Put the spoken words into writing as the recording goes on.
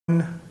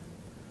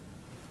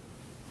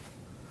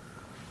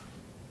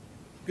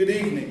Good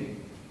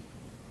evening.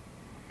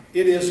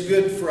 It is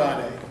Good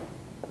Friday.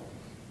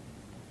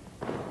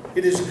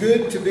 It is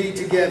good to be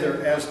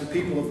together as the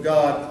people of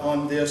God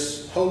on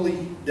this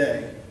holy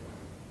day.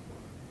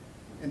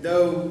 And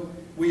though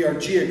we are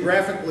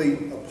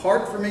geographically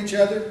apart from each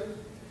other,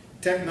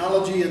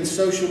 technology and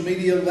social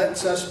media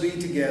lets us be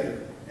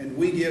together, and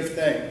we give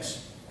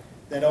thanks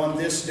that on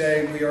this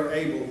day we are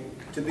able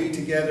to be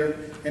together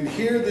and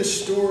hear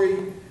this story,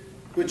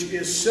 which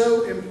is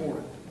so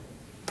important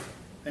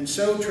and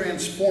so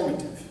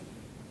transformative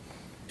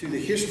to the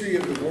history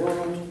of the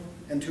world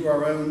and to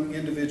our own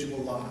individual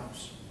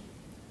lives.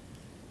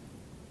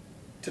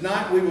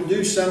 Tonight we will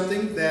do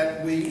something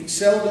that we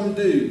seldom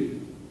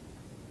do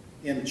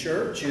in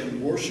church,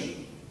 in worship.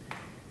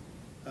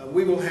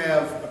 We will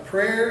have a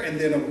prayer and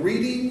then a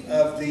reading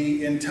of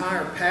the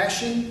entire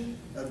Passion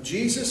of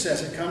Jesus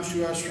as it comes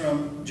to us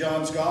from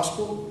John's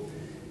Gospel.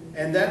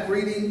 And that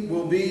reading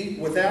will be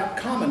without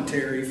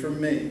commentary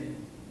from me.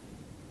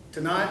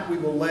 Tonight we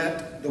will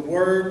let the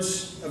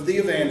words of the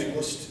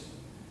evangelist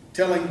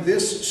telling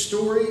this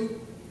story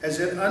as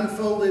it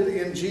unfolded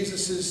in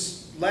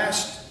Jesus'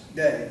 last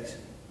days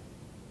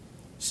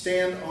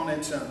stand on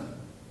its own.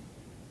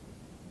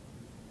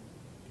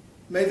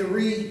 May the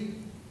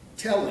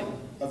retelling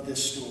of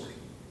this story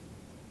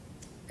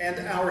and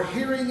our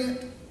hearing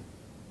it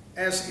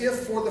as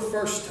if for the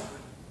first time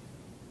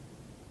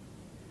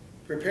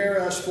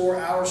prepare us for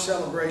our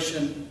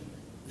celebration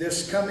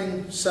this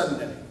coming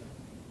Sunday,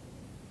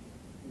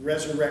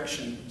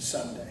 Resurrection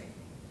Sunday.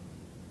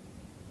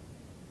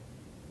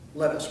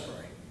 Let us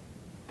pray.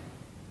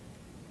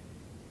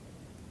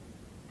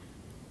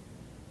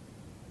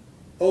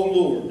 O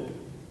Lord,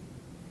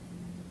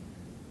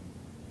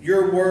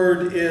 your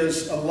word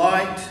is a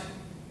light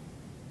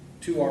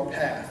to our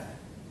path.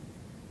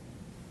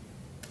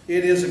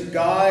 It is a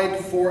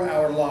guide for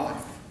our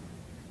life.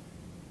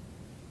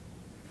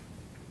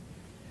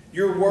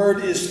 Your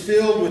word is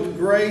filled with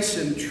grace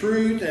and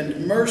truth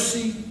and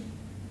mercy.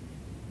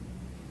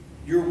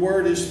 Your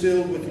word is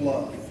filled with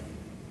love.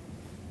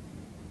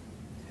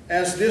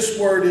 As this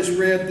word is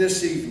read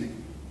this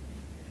evening,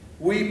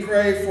 we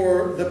pray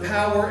for the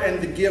power and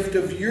the gift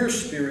of your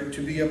Spirit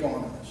to be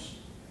upon us.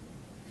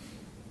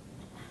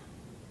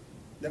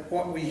 That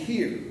what we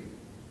hear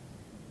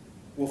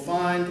will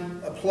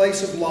find a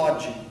place of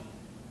lodging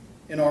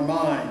in our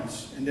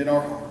minds and in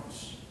our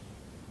hearts.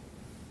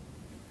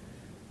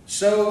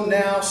 So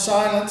now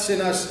silence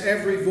in us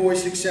every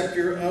voice except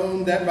your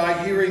own, that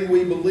by hearing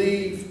we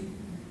believe,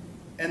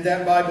 and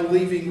that by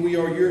believing we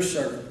are your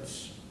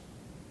servants.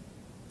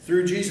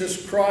 Through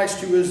Jesus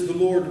Christ, who is the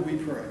Lord, we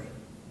pray.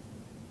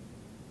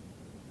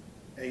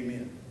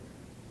 Amen.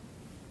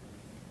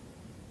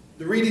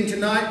 The reading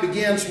tonight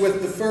begins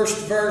with the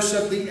first verse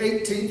of the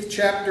 18th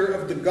chapter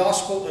of the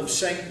Gospel of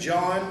St.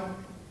 John.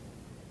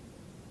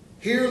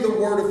 Hear the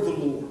word of the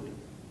Lord.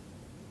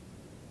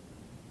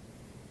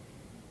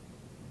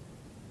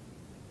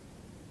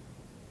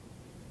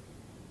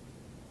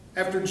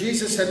 After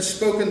Jesus had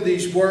spoken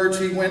these words,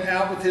 he went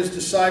out with his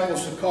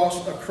disciples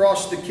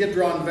across the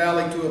Kidron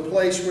Valley to a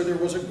place where there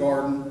was a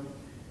garden,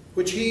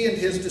 which he and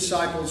his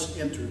disciples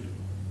entered.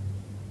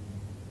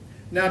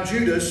 Now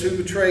Judas, who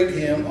betrayed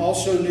him,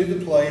 also knew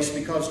the place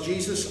because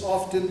Jesus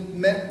often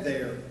met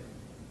there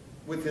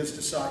with his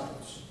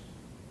disciples.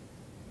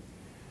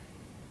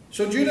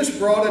 So Judas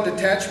brought a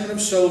detachment of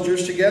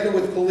soldiers together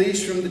with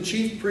police from the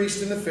chief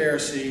priests and the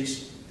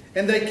Pharisees,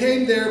 and they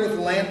came there with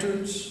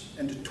lanterns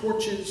and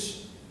torches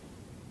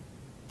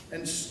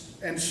and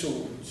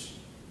swords.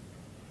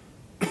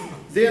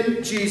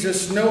 Then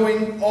Jesus,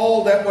 knowing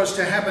all that was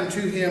to happen to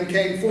him,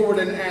 came forward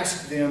and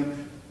asked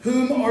them,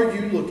 "Whom are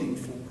you looking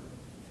for?"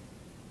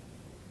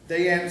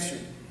 They answered,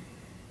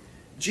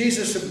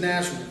 "Jesus of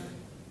Nazareth."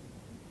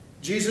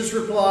 Jesus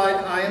replied,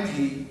 "I am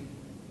he."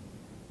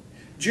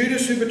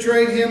 Judas, who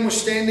betrayed him,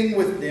 was standing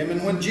with them,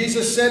 and when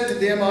Jesus said to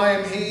them, "I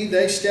am he,"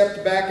 they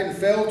stepped back and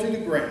fell to the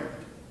ground.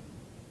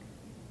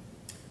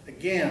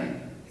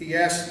 Again, he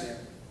asked them,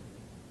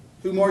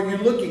 "Whom are you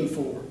looking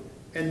for?"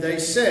 And they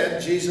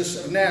said,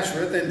 "Jesus of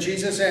Nazareth." And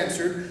Jesus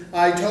answered,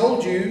 "I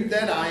told you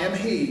that I am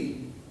he.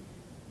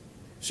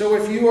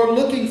 So if you are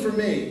looking for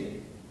me,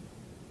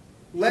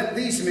 let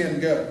these men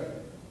go."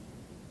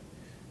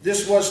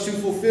 This was to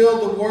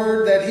fulfill the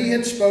word that he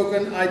had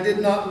spoken, "I did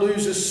not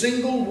lose a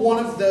single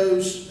one of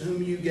those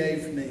whom you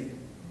gave me."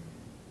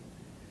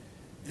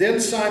 Then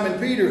Simon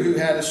Peter, who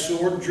had a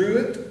sword, drew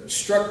it,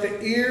 struck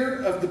the ear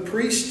of the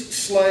priest's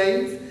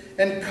slave,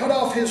 and cut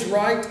off his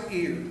right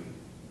ear.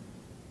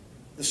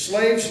 The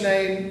slave's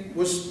name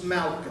was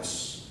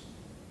Malchus.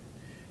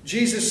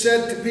 Jesus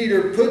said to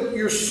Peter, "Put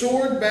your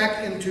sword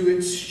back into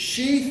its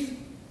sheath.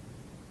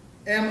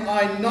 Am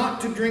I not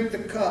to drink the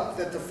cup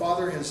that the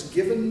Father has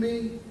given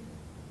me?"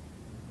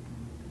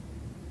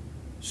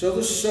 So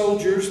the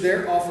soldiers,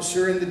 their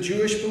officer, and the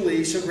Jewish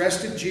police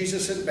arrested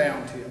Jesus and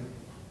bound him.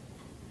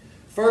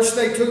 First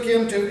they took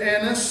him to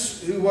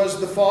Annas, who was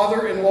the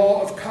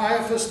father-in-law of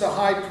Caiaphas the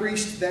high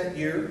priest that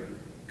year.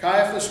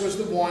 Caiaphas was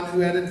the one who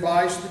had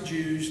advised the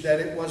Jews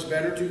that it was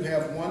better to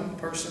have one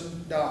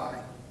person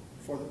die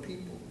for the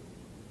people.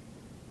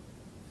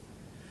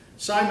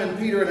 Simon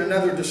Peter and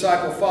another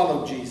disciple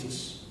followed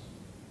Jesus.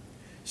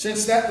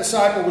 Since that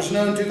disciple was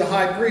known to the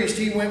high priest,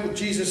 he went with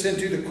Jesus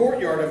into the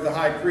courtyard of the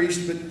high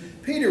priest, but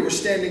Peter was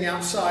standing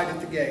outside at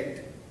the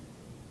gate.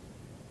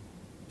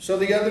 So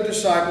the other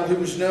disciple, who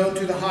was known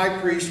to the high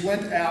priest,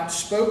 went out,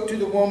 spoke to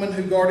the woman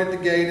who guarded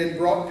the gate, and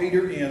brought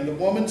Peter in. The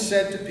woman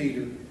said to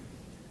Peter,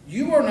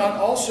 "You are not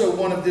also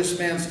one of this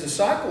man's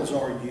disciples,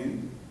 are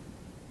you?"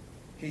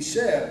 He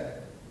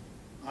said,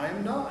 "I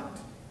am not."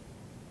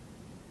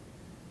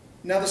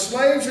 Now the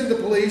slaves and the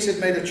police had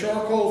made a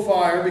charcoal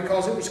fire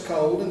because it was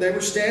cold, and they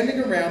were standing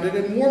around it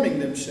and warming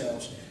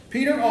themselves.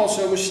 Peter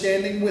also was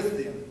standing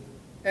with them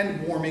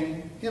and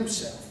warming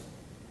himself.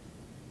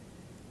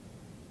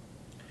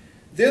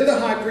 Then the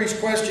high priest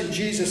questioned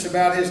Jesus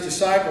about his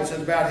disciples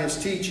and about his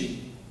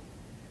teaching.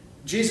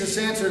 Jesus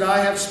answered, I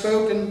have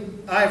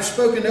spoken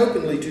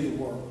openly to the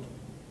world.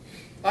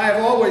 I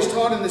have always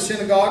taught in the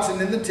synagogues and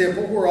in the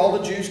temple where all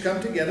the Jews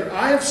come together.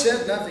 I have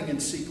said nothing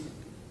in secret.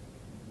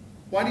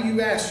 Why do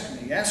you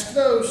ask me? Ask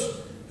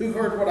those who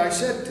heard what I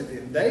said to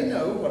them. They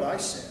know what I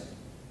said.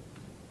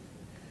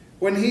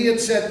 When he had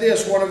said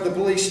this, one of the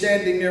police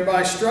standing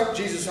nearby struck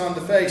Jesus on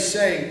the face,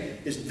 saying,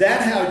 "Is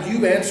that how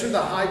you answer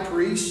the high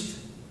priest?"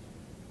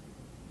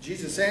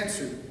 Jesus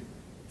answered,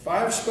 "If I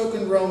have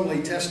spoken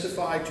wrongly,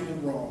 testify to the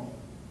wrong.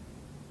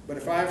 But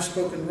if I have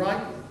spoken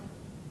rightly,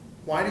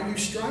 why do you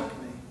strike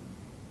me?"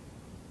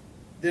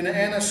 Then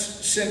Annas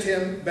sent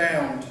him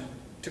bound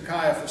to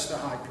Caiaphas the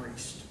high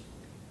priest.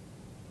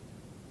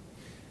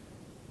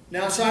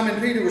 Now Simon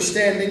Peter was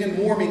standing and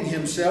warming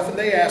himself, and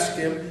they asked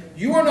him,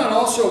 "You are not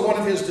also one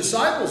of his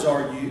disciples,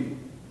 are you?"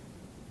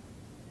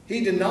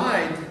 He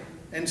denied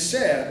and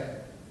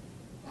said,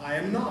 "I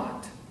am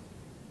not."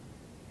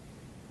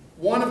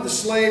 One of the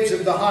slaves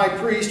of the high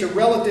priest, a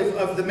relative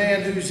of the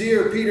man whose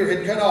ear Peter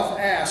had cut off,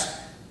 asked,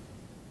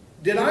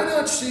 "Did I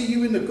not see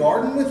you in the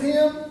garden with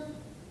him?"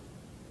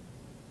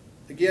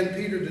 Again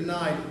Peter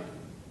denied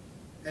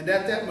it, and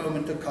at that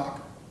moment the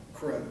cock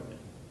crowed.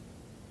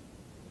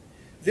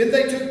 Then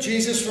they took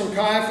Jesus from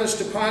Caiaphas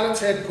to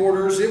Pilate's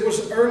headquarters. It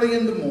was early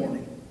in the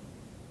morning.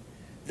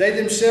 They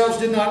themselves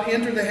did not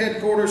enter the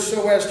headquarters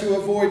so as to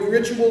avoid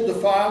ritual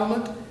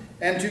defilement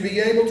and to be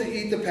able to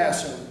eat the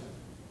Passover.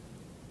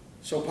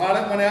 So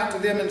Pilate went out to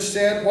them and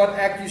said, "What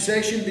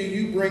accusation do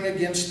you bring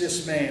against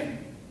this man?"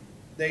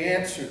 They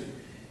answered,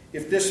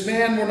 "If this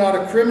man were not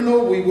a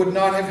criminal, we would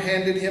not have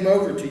handed him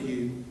over to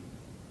you."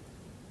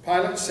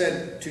 Pilate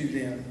said to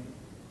them,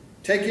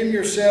 "Take him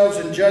yourselves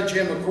and judge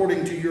him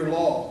according to your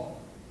law."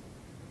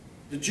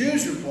 The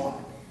Jews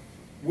replied,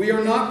 "We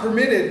are not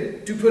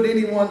permitted to put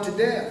anyone to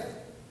death."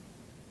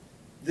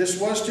 This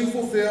was to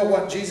fulfill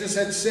what Jesus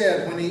had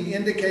said when he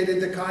indicated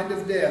the kind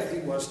of death he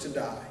was to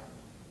die.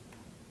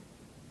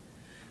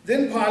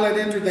 Then Pilate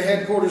entered the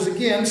headquarters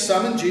again,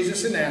 summoned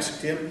Jesus, and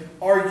asked him,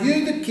 "Are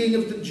you the king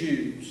of the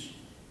Jews?"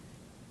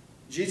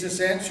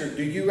 Jesus answered,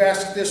 "Do you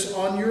ask this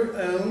on your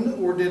own,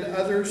 or did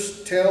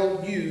others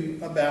tell you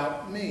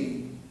about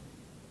me?"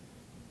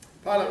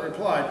 Pilate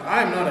replied,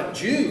 "I am not a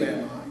Jew,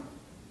 am I?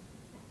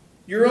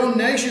 Your own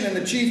nation and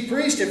the chief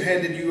priest have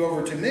handed you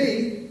over to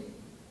me.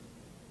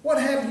 What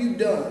have you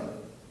done?"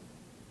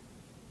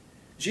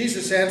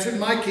 Jesus answered,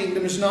 "My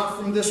kingdom is not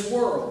from this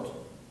world.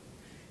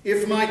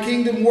 If my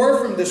kingdom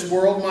were from this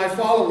world, my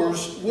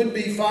followers would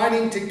be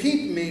fighting to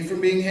keep me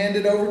from being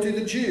handed over to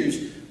the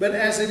Jews. But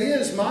as it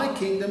is, my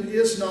kingdom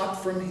is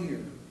not from here."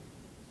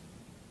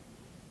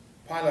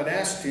 Pilate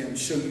asked him,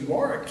 "So you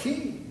are a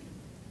king?"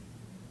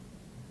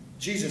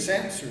 Jesus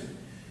answered,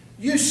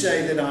 "You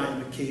say that I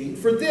am a king.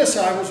 For this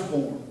I was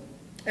born,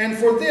 and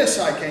for this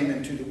I came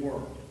into the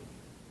world,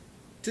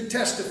 to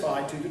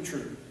testify to the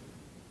truth.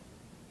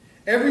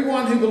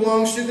 Everyone who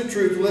belongs to the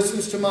truth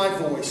listens to my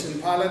voice."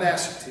 And Pilate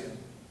asked him,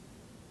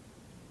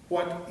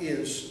 "What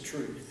is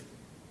truth?"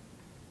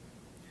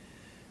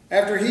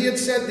 After he had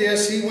said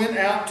this, he went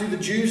out to the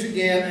Jews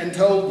again and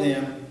told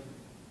them,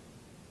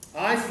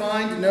 "I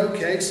find no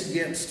case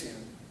against him.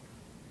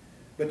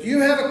 But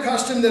you have a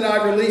custom that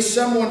I release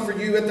someone for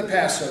you at the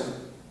Passover.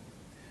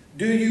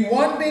 Do you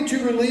want me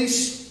to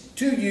release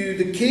to you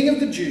the King of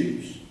the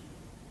Jews?"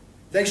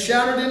 They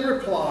shouted in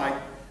reply,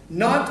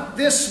 "Not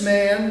this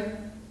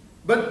man,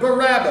 but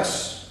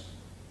Barabbas."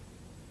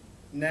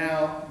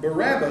 Now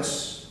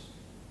Barabbas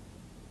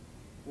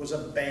was a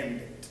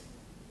bandit.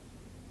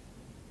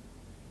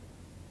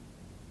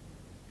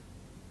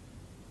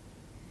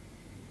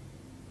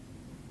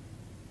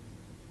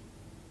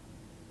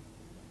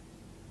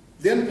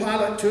 Then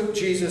Pilate took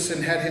Jesus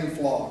and had him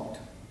flogged.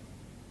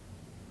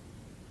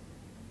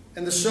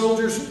 And the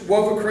soldiers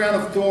wove a crown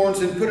of thorns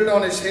and put it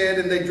on his head,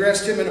 and they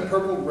dressed him in a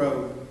purple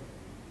robe.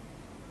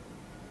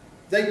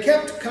 They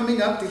kept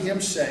coming up to him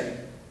saying,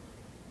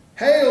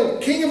 "Hail,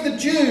 King of the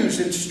Jews!"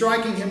 and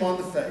striking him on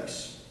the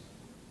face.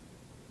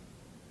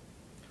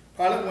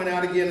 Pilate went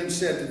out again and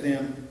said to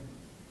them,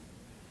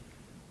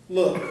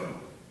 "Look,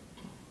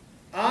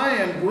 I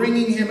am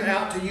bringing him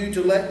out to you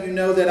to let you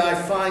know that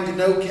I find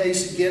no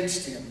case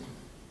against him."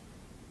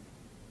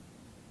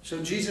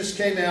 So Jesus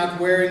came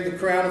out wearing the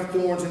crown of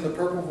thorns and the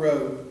purple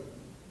robe.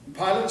 And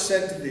Pilate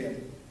said to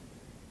them,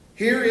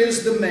 "Here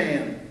is the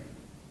man."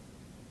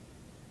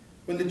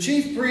 When the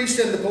chief priest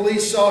and the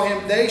police saw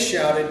him, they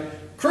shouted,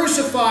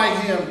 "Crucify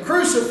him!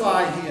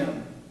 Crucify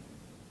him!"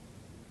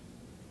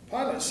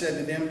 Pilate said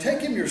to them, "Take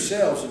him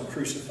yourselves and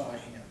crucify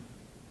him.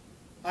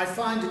 I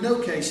find no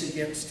case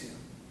against him."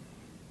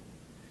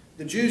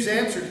 The Jews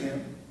answered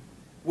him,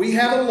 "We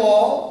have a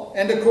law,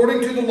 and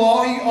according to the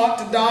law he ought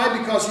to die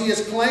because he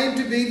has claimed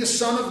to be the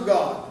Son of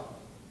God."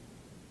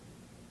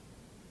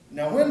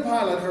 Now when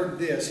Pilate heard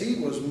this, he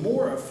was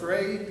more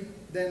afraid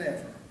than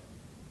ever.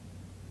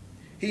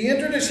 He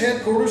entered his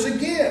headquarters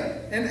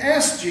again and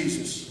asked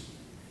Jesus,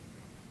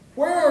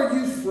 "Where are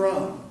you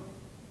from?"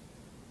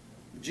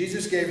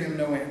 Jesus gave him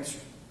no answer.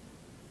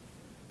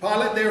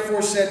 Pilate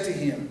therefore said to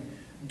him,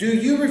 "Do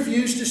you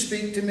refuse to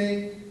speak to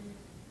me?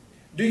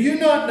 Do you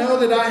not know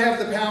that I have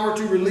the power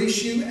to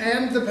release you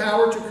and the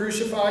power to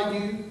crucify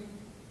you?"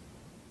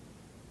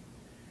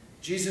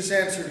 Jesus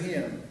answered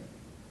him,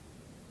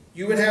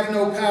 "You would have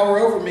no power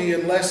over me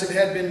unless it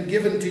had been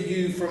given to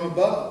you from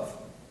above.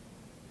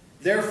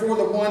 Therefore,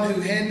 the one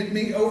who handed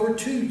me over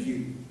to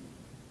you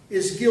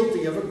is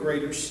guilty of a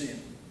greater sin."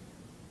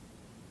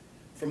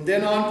 From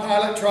then on,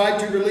 Pilate tried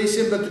to release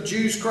him, but the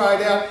Jews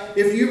cried out,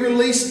 "If you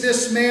release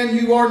this man,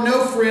 you are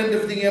no friend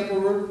of the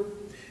emperor.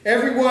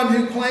 Everyone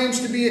who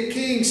claims to be a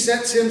king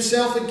sets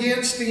himself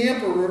against the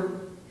emperor."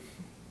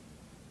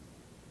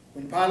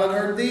 When Pilate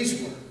heard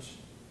these words,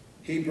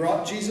 he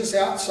brought Jesus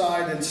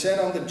outside and sat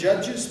on the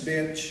judge's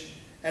bench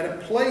at a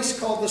place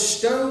called the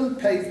Stone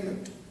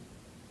Pavement,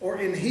 or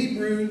in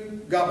Hebrew,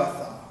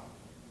 Gabbatha.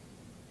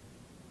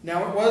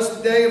 Now it was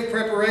the day of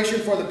preparation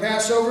for the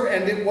Passover,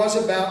 and it was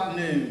about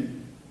noon.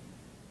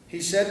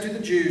 He said to the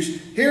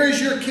Jews, "Here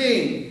is your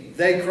king."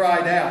 They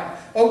cried out,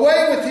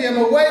 "Away with him!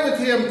 Away with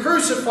him!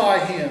 Crucify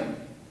him!"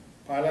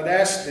 Pilate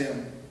asked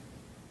them,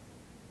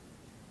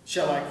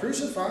 "Shall I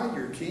crucify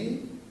your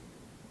king?"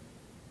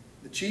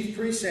 The chief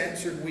priests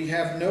answered, "We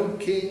have no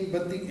king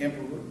but the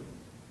emperor."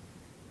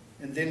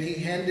 And then he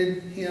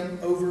handed him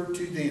over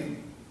to them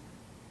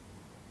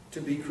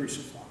to be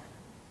crucified.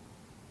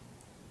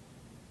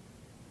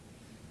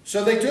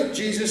 So they took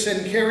Jesus,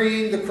 and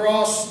carrying the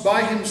cross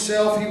by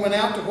himself, he went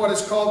out to what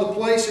is called the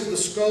place of the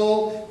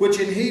skull, which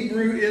in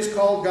Hebrew is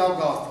called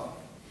Golgotha.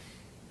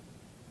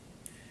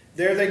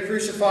 There they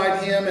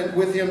crucified him, and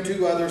with him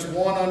 2 others,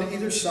 one on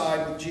either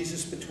side, with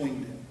Jesus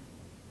between them.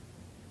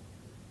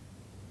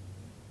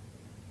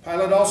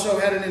 Pilate also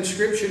had an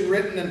inscription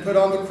written and put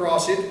on the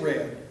cross. It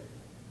read,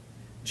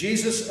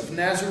 "Jesus of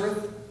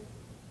Nazareth,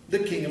 the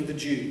King of the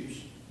Jews."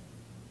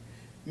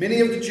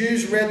 Many of the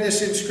Jews read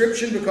this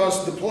inscription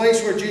because the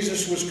place where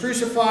Jesus was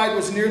crucified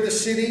was near the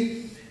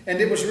city, and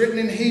it was written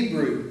in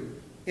Hebrew,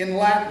 in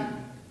Latin,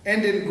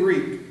 and in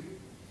Greek.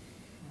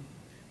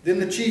 Then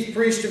the chief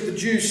priest of the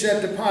Jews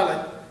said to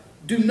Pilate,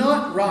 "Do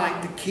not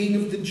write the King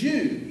of the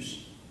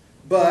Jews,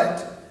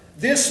 but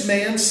this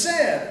man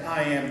said,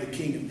 'I am the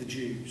King of the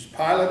Jews.'"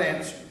 Pilate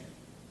answered,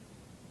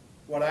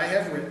 "What I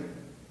have written,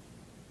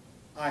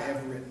 I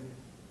have written."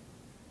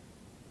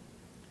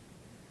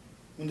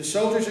 When the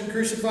soldiers had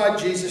crucified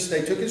Jesus,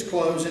 they took his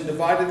clothes and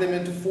divided them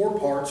into 4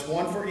 parts,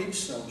 one for each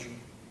soldier.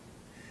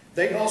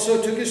 They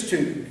also took his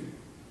tunic.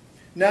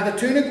 Now the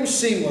tunic was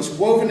seamless,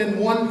 woven in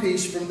one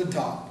piece from the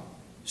top.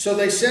 So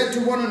they said to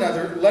one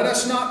another, "Let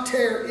us not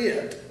tear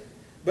it,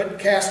 but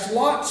cast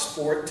lots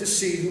for it to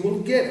see who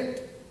will get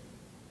it."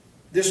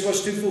 This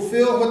was to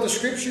fulfill what the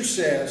scripture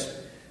says,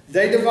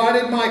 "They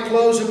divided my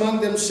clothes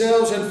among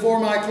themselves, and for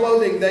my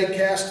clothing they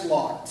cast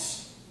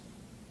lots."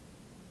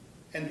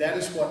 And that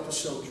is what the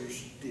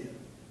soldiers did.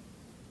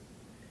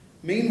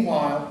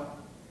 Meanwhile,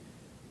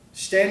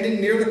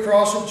 standing near the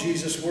cross of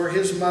Jesus were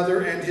his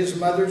mother and his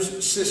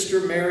mother's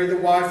sister, Mary, the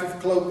wife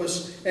of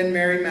Clopas, and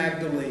Mary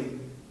Magdalene.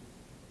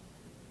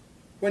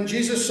 When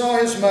Jesus saw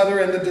his mother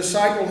and the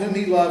disciple whom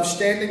he loved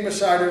standing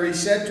beside her, he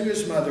said to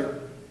his mother,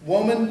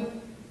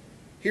 "Woman,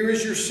 here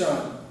is your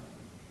son."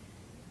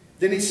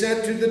 Then he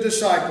said to the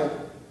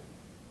disciple,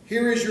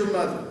 "Here is your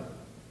mother."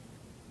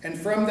 And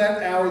from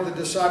that hour the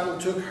disciple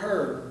took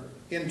her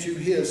into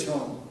his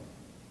home.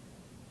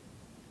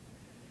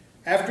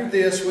 After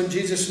this, when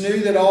Jesus knew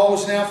that all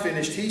was now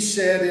finished, he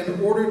said,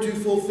 in order to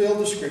fulfill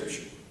the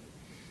scripture,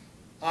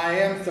 "I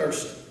am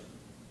thirsty."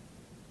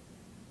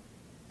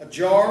 A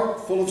jar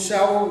full of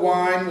sour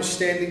wine was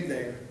standing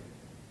there.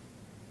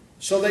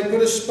 So they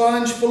put a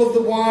sponge full of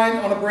the wine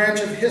on a branch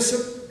of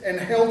hyssop and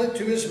held it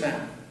to his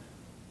mouth.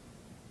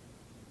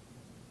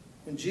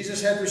 When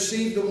Jesus had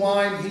received the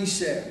wine, he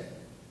said,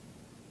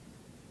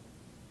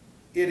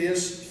 "It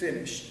is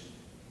finished."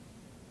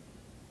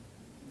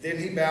 Then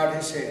he bowed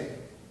his head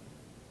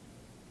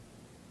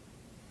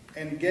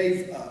and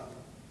gave up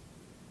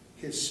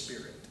his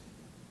spirit.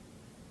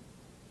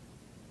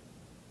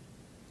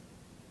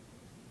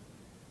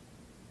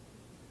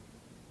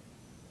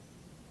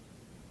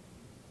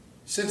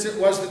 Since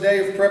it was the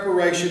day of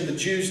preparation, the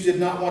Jews did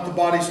not want the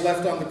bodies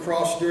left on the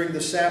cross during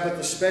the Sabbath,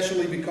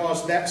 especially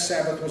because that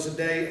Sabbath was a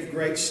day of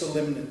great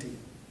solemnity.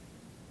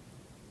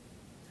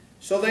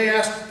 So they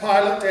asked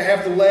Pilate to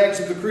have the legs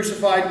of the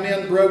crucified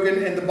men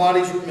broken and the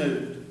bodies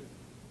removed.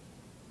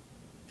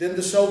 Then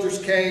the soldiers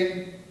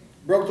came,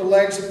 broke the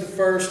legs of the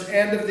first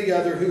and of the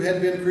other who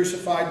had been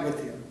crucified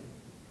with him.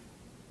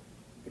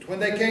 But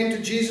when they came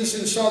to Jesus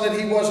and saw that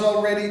he was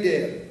already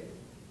dead,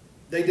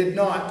 they did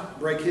not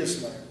break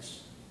his legs.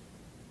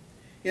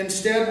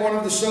 Instead, one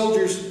of the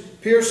soldiers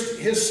pierced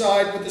his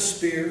side with a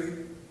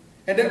spear,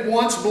 and at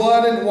once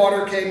blood and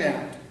water came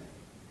out.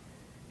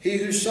 He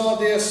who saw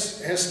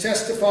this has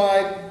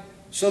testified,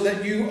 so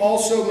that you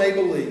also may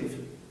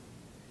believe.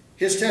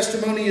 His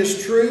testimony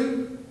is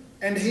true,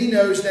 and he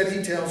knows that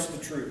he tells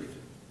the truth.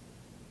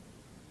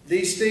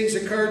 These things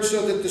occurred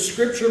so that the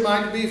scripture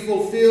might be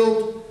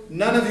fulfilled,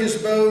 none of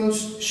his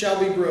bones shall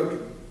be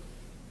broken.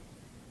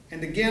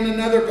 And again,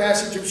 another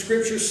passage of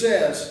scripture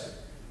says,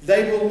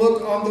 they will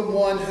look on the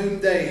one whom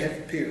they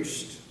have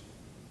pierced.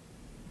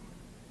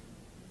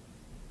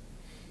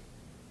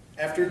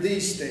 After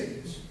these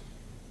things,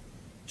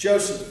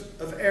 Joseph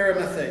of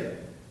Arimathea,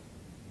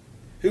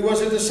 who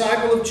was a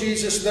disciple of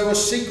Jesus, though a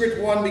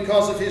secret one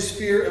because of his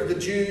fear of the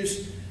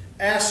Jews,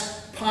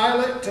 asked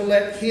Pilate to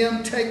let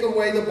him take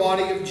away the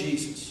body of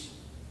Jesus.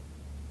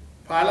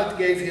 Pilate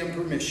gave him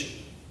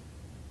permission.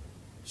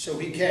 So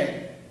he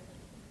came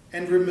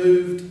and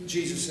removed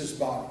Jesus'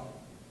 body.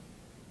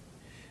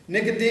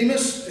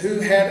 Nicodemus,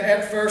 who had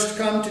at first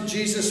come to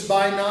Jesus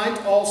by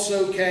night,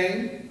 also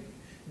came,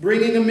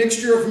 bringing a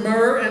mixture of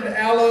myrrh and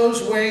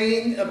aloes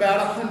weighing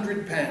about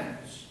 100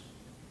 pounds.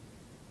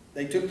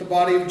 They took the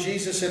body of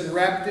Jesus and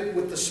wrapped it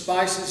with the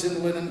spices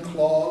in linen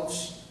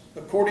cloths,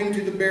 according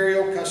to the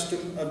burial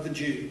custom of the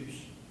Jews.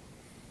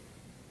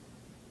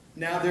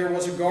 Now there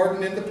was a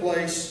garden in the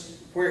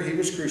place where he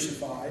was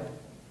crucified,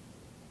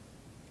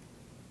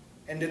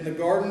 and in the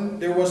garden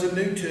there was a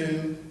new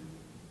tomb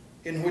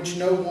in which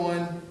no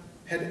one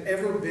had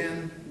ever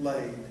been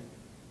laid.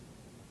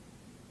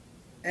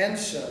 And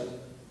so,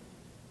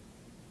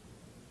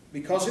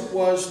 because it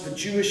was the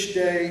Jewish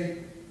day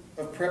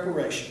of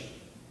preparation,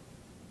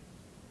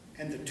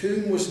 and the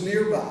tomb was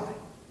nearby,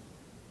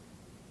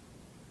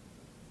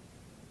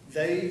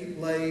 they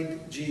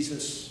laid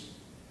Jesus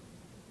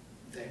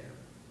there.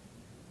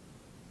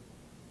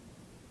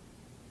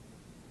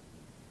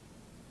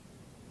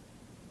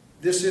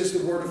 This is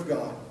the word of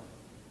God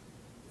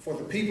for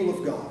the people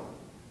of God.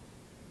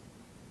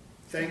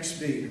 Thanks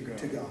be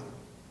to God.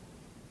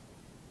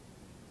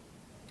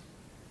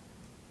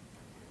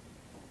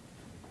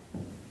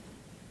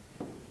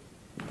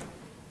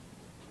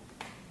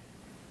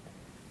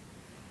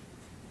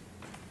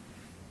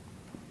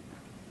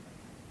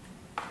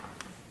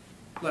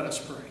 Let us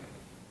pray.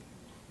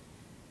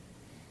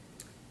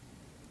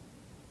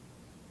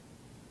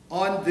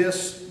 On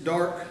this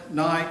dark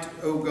night,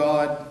 O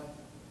God,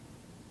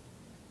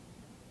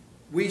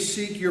 we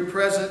seek your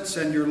presence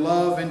and your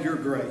love and your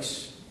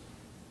grace.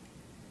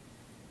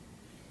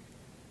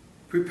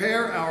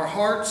 Prepare our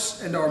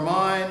hearts and our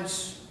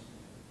minds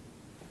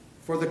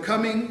for the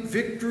coming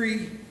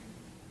victory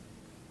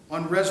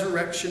on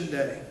Resurrection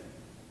Day,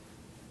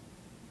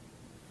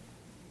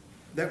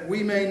 that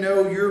we may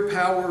know your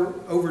power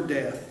over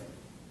death,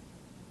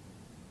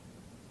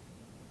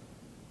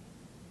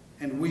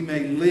 and we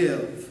may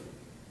live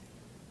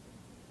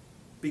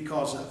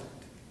because of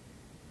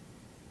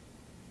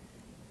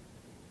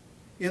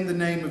it. In the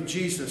name of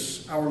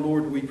Jesus, our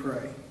Lord, we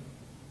pray.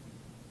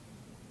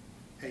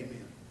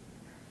 Amen.